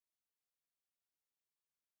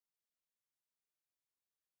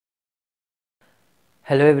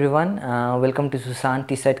Hello everyone, welcome to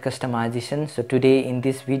Tshirt customization. So today in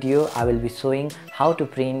this video I will be showing how to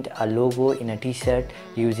print a logo in a t-shirt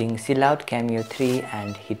using Tshirt Cameo 3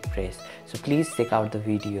 and heat press. So please check out the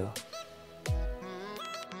video.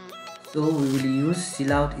 So we will use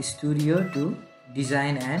Tshirt Studio to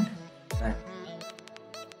design and cut.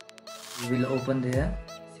 We will open the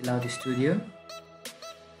Tshirt Studio.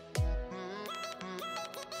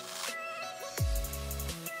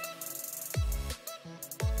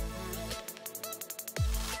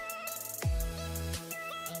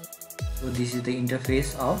 So this is the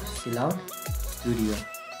interface of Tshirt Studio.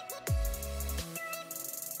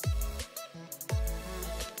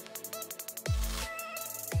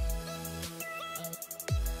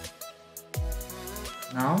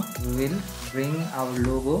 Now we will bring our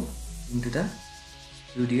logo into the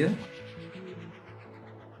studio.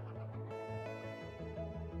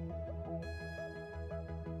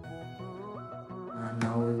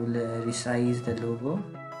 Now we will resize the logo.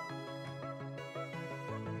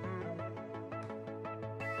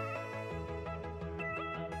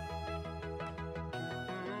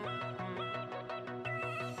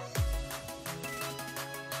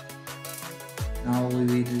 Now we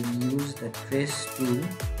will use the trace tool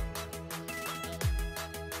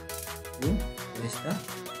to trace the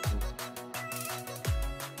logo.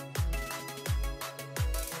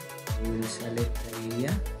 We will select the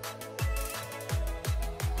area.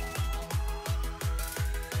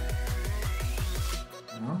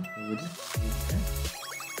 Now we will click the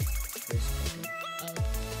trace button.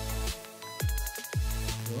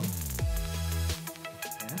 So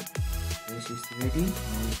yeah, trace is ready.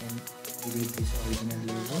 Now we can delete this original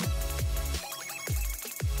logo,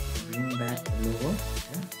 bring back the logo.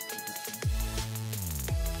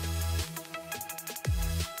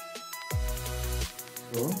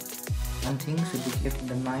 So one thing should be kept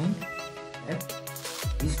in mind, that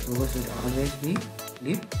this logo should always be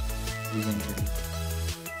flipped horizontally.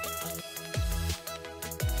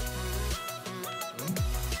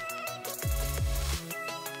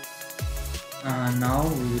 Now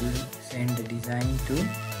we will send the design to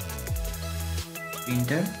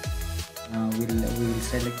printer. We will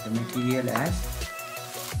select the material as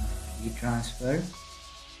heat transfer,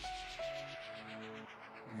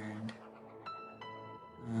 and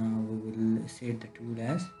we will set the tool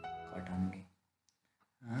as cotton.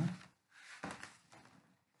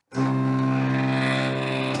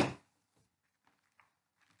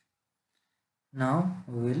 Now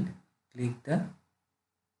we will click the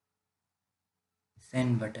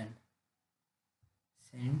send button.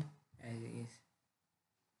 Send as is.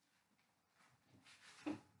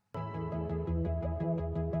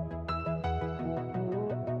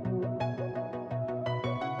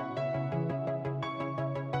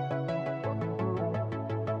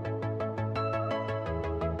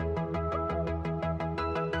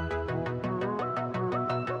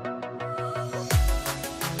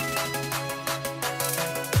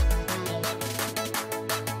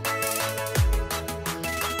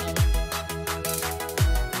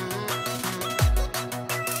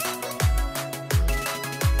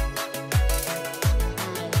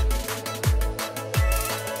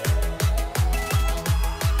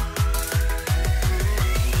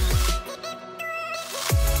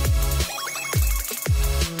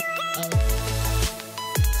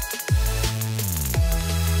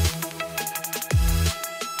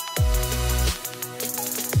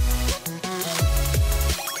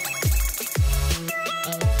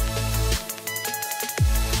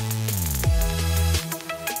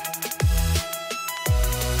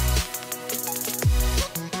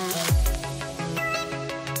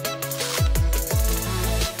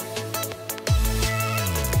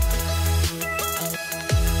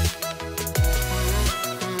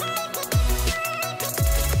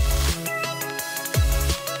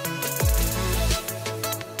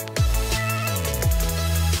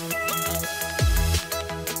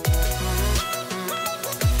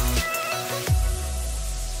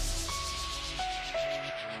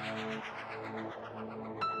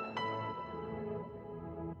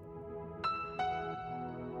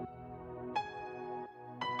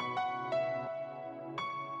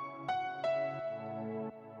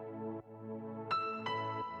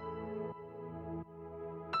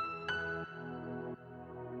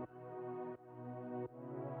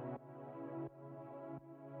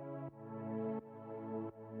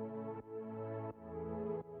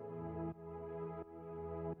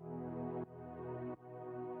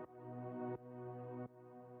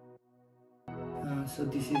 So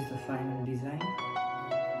this is the final design.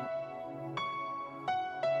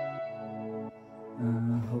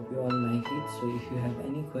 Hope you all like it. So if you have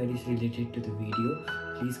any queries related to the video,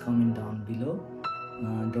 please comment down below.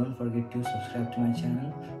 Don't forget to subscribe to my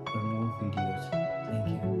channel for more videos.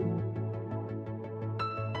 Thank you.